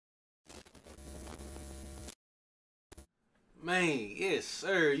Man, yes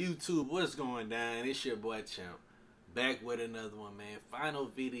sir, YouTube, what's going down? It's your boy Champ, back with another one, man. Final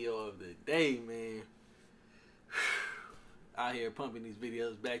video of the day, man. Out here pumping these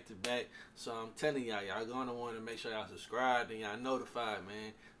videos back to back. So I'm telling y'all gonna want to make sure y'all subscribe and y'all notified,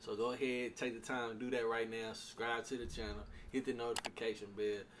 man. So go ahead, take the time to do that right now. Subscribe to the channel, hit the notification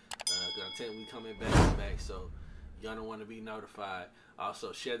bell. Cause I'm telling you, we coming back to back, so you're gonna want to be notified.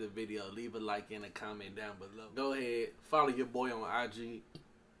 Also, share the video, leave a like and a comment down below. Go ahead, follow your boy on IG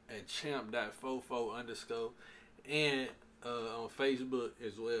at champ.44_ and on Facebook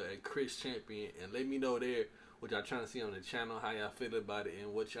as well at Chris Champion, and let me know there what y'all trying to see on the channel, how y'all feel about it,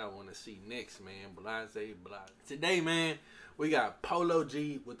 and what y'all want to see next, man. Blase. Today, man, we got Polo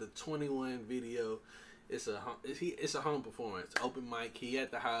G with the 21 video. It's a home performance, open mic. He at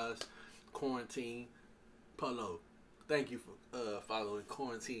the house, quarantine. Polo, thank you for following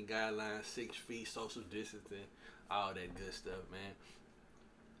quarantine guidelines, 6 feet, social distancing, all that good stuff, man.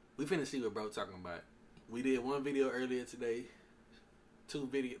 We finna see what bro talking about. We did one video earlier today, two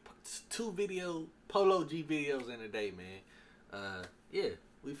video Polo G videos in a day, man. Yeah,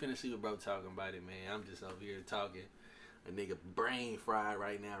 we finna see what bro talking about it, man. I'm just over here talking, a nigga brain fried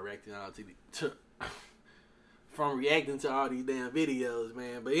right now, reacting all from reacting to all these damn videos,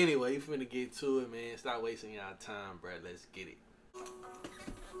 man. But anyway, you finna get to it, man. Stop wasting y'all time, bro. Let's get it.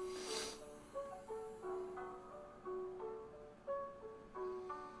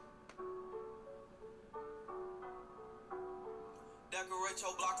 Decorate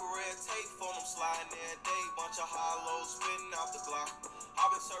your block of red tape, phone them sliding every day. Bunch of hollows spitting out the Glock.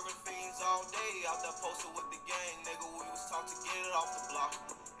 I've been serving fiends all day, out there posted with the gang. Nigga, we was taught to get it off the block.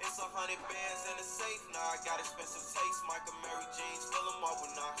 It's 100 bands in the safe, now I got expensive taste. Michael Mary jeans, fill them up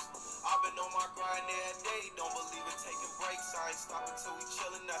with knots. I've been on my grind every day, don't believe it taking breaks. I ain't stopping till we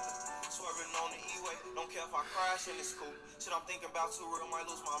chillin' nothing. Swerving on the E-way, don't care if I crash in this coupe. Shit I'm thinking about too real, might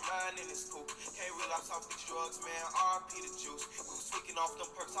lose my mind in this coupe. Can't relapse off these drugs, man, RP the juice. We was tweaking off them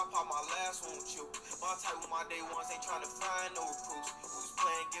perks, I popped my last one with you. My type with my day ones, ain't trying to find no recruits. We was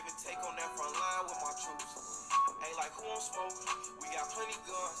playing give and take on that front line with my troops. Ain't like who on smoke, we got plenty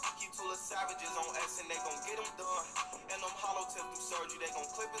guns. Keep two little savages on X and they gon' get them done. And them hollow tip through surgery, they gon'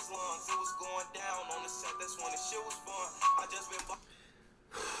 clip his lungs. It was going down on the set, that's when the shit was fun. I just been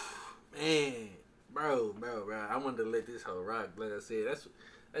man, bro, I wanted to let this whole rock, like I said,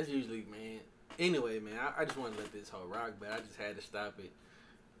 that's usually, man. Anyway, man, I just wanted to let this whole rock, but I just had to stop it.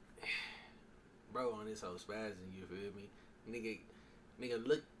 Bro, on this whole spazzing, you feel me? Nigga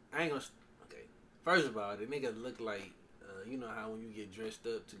look, I ain't gonna, okay. First of all, the nigga look like, you know how when you get dressed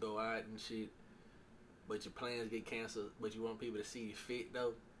up to go out and shit, but your plans get canceled, but you want people to see you fit,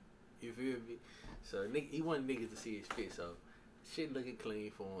 though. You feel me? So, nigga, he want niggas to see his fit, so shit looking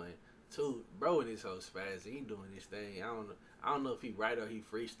clean for one. Two, bro in this whole spazzing, he doing this thing. I don't know if he right or he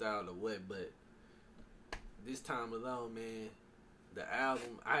freestyle or what, but this time alone, man, the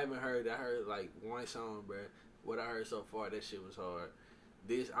album, I heard like one song, bro. What I heard so far, that shit was hard.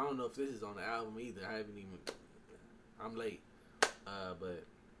 I don't know if this is on the album either. I'm late. But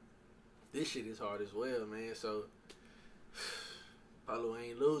this shit is hard as well, man. So Polo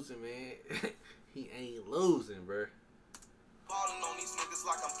ain't losing, man. He ain't losing, bro. Ballin' on these niggas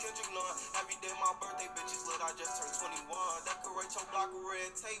like I'm Kendrick Nunn. Every day my birthday, bitches lit, I just turned 21. Decorate your block of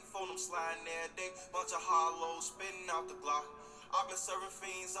red tape, phone them sliding every day. Bunch of hollows spitting out the Glock. I've been serving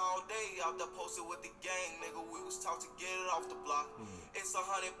fiends all day, out there posted with the gang. Nigga, we was taught to get it off the block. It's 100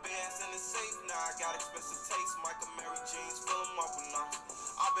 bands in the safe, now I got expensive taste. Michael Mary jeans, fill them up with knots.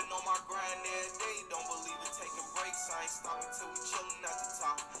 I've been on my grind every day, don't believe it taking breaks. I ain't stopping till we chillin' at the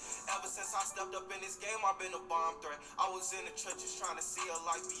top. Ever since I stepped up in this game, I've been a bomb threat. I was in the trenches trying to see a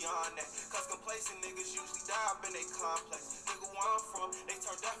life beyond that. Cause complacent niggas usually die up in they complex. Nigga, where I'm from, they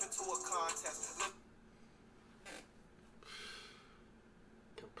turn death into a contest.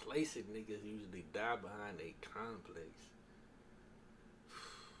 Complacent niggas usually die behind a complex.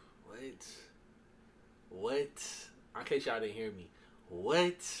 What? In case y'all didn't hear me.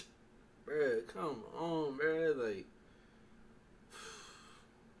 What? Bruh, come on, bruh. Like,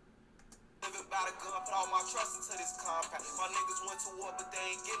 living by the gun, put all my trust into this compact. My niggas went to war, but they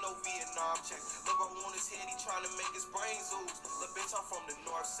ain't get no Vietnam check. Look on his head, he trying to make his brains ooze. Look, bitch, I'm from the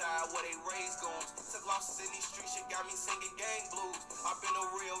north side where they raise goons. Took losses in these streets, shit got me singing gang blues. I've been a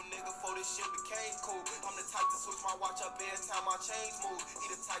real nigga before this shit became cool. I'm the type to switch my watch up every time my chains move. He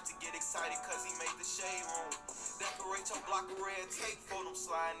the type to get excited cause he made the shade room. Decorate your block of red tape, for them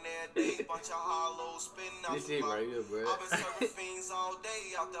sliding every day. Bunch of hollows spitting out the block. Right here, bro. I've been serving fiends all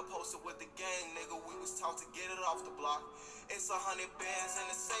day, out there posted with the gang. Nigga, we was taught to get it off the block. It's 100 bands in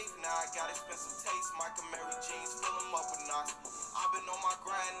the safe, now I got expensive taste. Mike and Mary jeans, fill them up with knots. I've been on my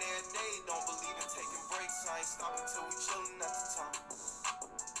grind every day, don't believe in taking breaks. I ain't stopping till we chillin' at the top.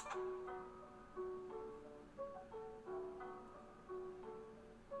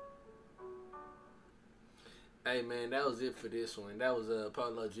 Hey man, that was it for this one. That was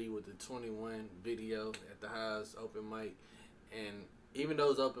Polo G with the 21 video at the Highs open mic. And even though it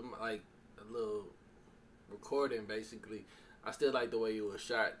was open, like a little recording basically, I still like the way it was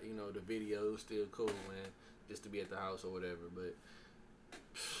shot. You know, the video was still cool, man, just to be at the house or whatever. But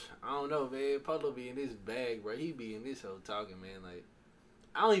I don't know, man. Polo be in this bag, bro. He be in this whole talking, man. Like,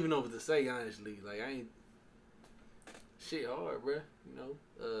 I don't even know what to say, honestly. Like, I ain't shit hard, bro. You know,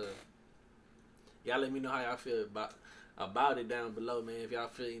 y'all let me know how y'all feel about it down below, man. If y'all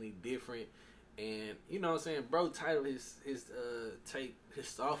feel any different. And you know what I'm saying, bro titled his tape, his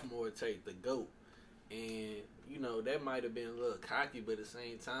sophomore tape, The GOAT. And you know, that might have been a little cocky, but at the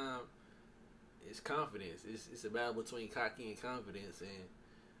same time, it's confidence. It's a battle between cocky and confidence. And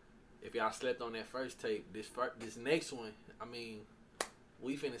if y'all slept on that first tape, this next one, I mean,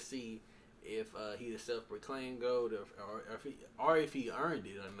 we finna see if he the self-proclaimed GOAT, or if he earned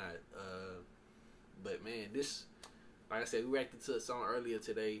it or not. But man, this, like I said, we reacted to a song earlier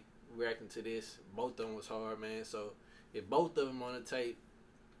today. We reacting to this. Both of them was hard, man. So if both of them on the tape,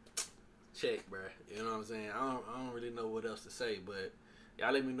 check, bro. You know what I'm saying? I don't really know what else to say, but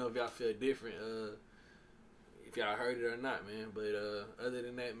y'all let me know if y'all feel different. If y'all heard it or not, man. But other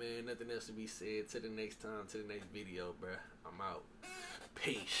than that, man, nothing else to be said. Till the next time, to the next video, bro. I'm out.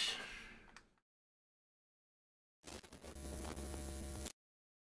 Peace.